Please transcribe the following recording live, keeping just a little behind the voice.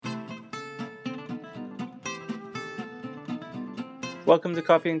Welcome to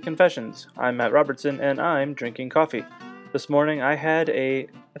Coffee and Confessions. I'm Matt Robertson, and I'm drinking coffee. This morning I had I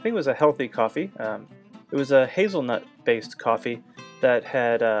think it was a healthy coffee. It was a hazelnut-based coffee that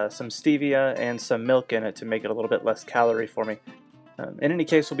had some stevia and some milk in it to make it a little bit less calorie for me. In any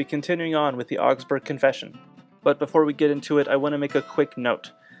case, we'll be continuing on with the Augsburg Confession. But before we get into it, I want to make a quick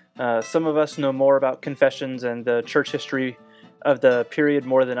note. Some of us know more about confessions and the church history of the period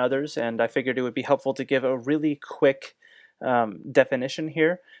more than others, and I figured it would be helpful to give a really quick definition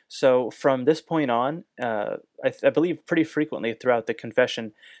here. So from this point on, I believe pretty frequently throughout the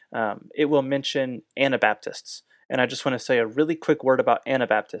confession, it will mention Anabaptists. And I just want to say a really quick word about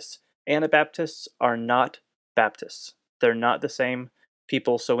Anabaptists. Anabaptists are not Baptists. They're not the same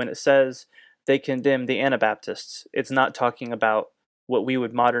people. So when it says they condemn the Anabaptists, it's not talking about what we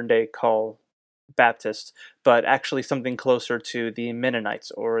would modern day call Baptists, but actually something closer to the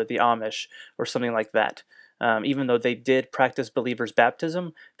Mennonites or the Amish or something like that. Even though they did practice believers'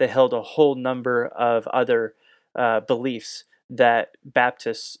 baptism, they held a whole number of other beliefs that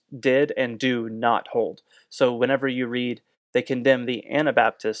Baptists did and do not hold. So whenever you read they condemn the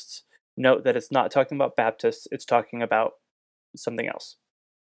Anabaptists, note that it's not talking about Baptists, it's talking about something else.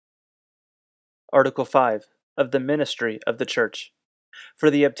 Article 5 of the Ministry of the Church. For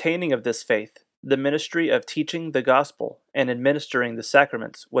the obtaining of this faith, the ministry of teaching the gospel and administering the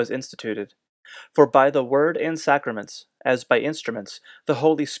sacraments was instituted. For by the word and sacraments, as by instruments, the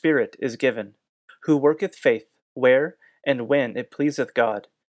Holy Spirit is given, who worketh faith where and when it pleaseth God,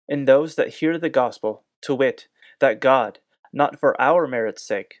 in those that hear the gospel, to wit, that God, not for our merit's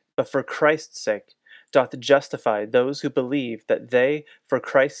sake, but for Christ's sake, doth justify those who believe that they for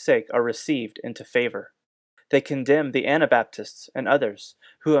Christ's sake are received into favor. They condemn the Anabaptists and others,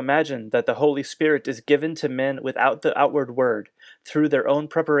 who imagine that the Holy Spirit is given to men without the outward word, through their own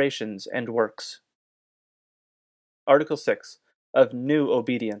preparations and works. Article 6 of New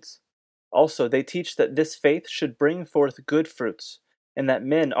Obedience. Also, they teach that this faith should bring forth good fruits, and that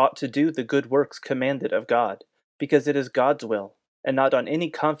men ought to do the good works commanded of God, because it is God's will, and not on any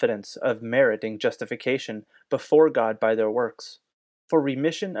confidence of meriting justification before God by their works. For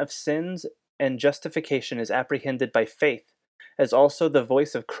remission of sins and justification is apprehended by faith, as also the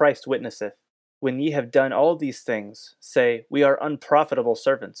voice of Christ witnesseth. When ye have done all these things, say, we are unprofitable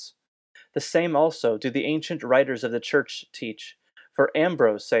servants. The same also do the ancient writers of the church teach. For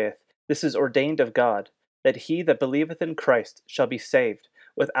Ambrose saith, this is ordained of God, that he that believeth in Christ shall be saved,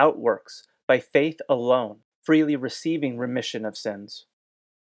 without works, by faith alone, freely receiving remission of sins.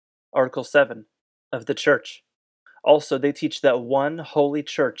 Article 7 of the Church. Also they teach that one holy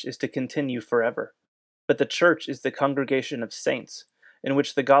church is to continue forever. But the church is the congregation of saints, in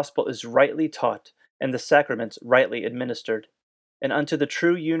which the gospel is rightly taught, and the sacraments rightly administered. And unto the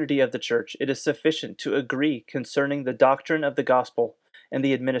true unity of the church it is sufficient to agree concerning the doctrine of the gospel and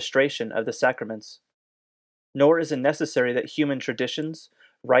the administration of the sacraments. Nor is it necessary that human traditions,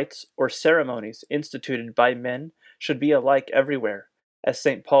 rites, or ceremonies instituted by men should be alike everywhere. As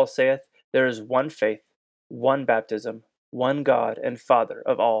St. Paul saith, there is one faith, one baptism, one God and Father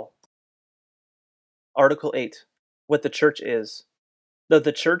of all. Article 8. What the Church is. Though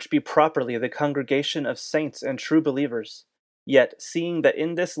the Church be properly the congregation of saints and true believers, yet, seeing that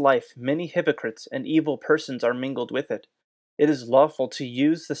in this life many hypocrites and evil persons are mingled with it, it is lawful to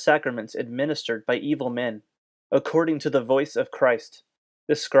use the sacraments administered by evil men, according to the voice of Christ.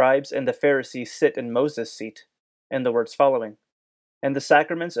 The scribes and the Pharisees sit in Moses' seat, and the words following. And the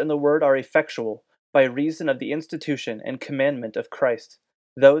sacraments and the word are effectual, by reason of the institution and commandment of Christ,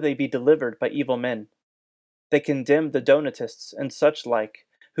 though they be delivered by evil men. They condemned the Donatists and such like,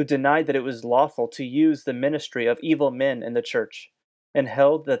 who denied that it was lawful to use the ministry of evil men in the church, and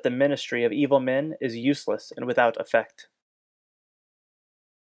held that the ministry of evil men is useless and without effect.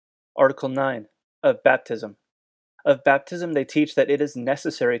 Article 9 of Baptism. Of baptism they teach that it is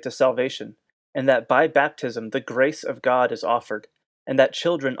necessary to salvation, and that by baptism the grace of God is offered, and that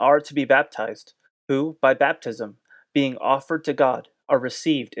children are to be baptized, who, by baptism, being offered to God, are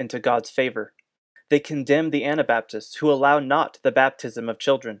received into God's favor. They condemn the Anabaptists who allow not the baptism of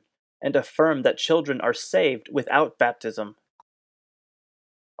children, and affirm that children are saved without baptism.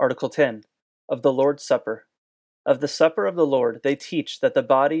 Article 10 of the Lord's Supper. Of the Supper of the Lord they teach that the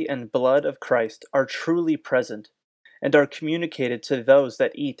body and blood of Christ are truly present, and are communicated to those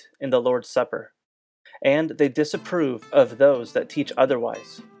that eat in the Lord's Supper, and they disapprove of those that teach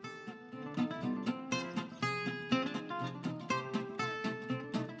otherwise.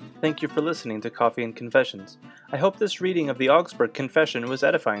 Thank you for listening to Coffee and Confessions. I hope this reading of the Augsburg Confession was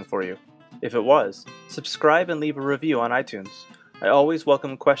edifying for you. If it was, subscribe and leave a review on iTunes. I always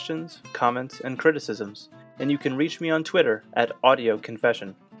welcome questions, comments, and criticisms, and you can reach me on Twitter at Audio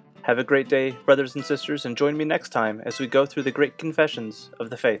Confession. Have a great day, brothers and sisters, and join me next time as we go through the great confessions of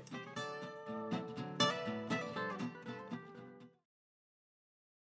the faith.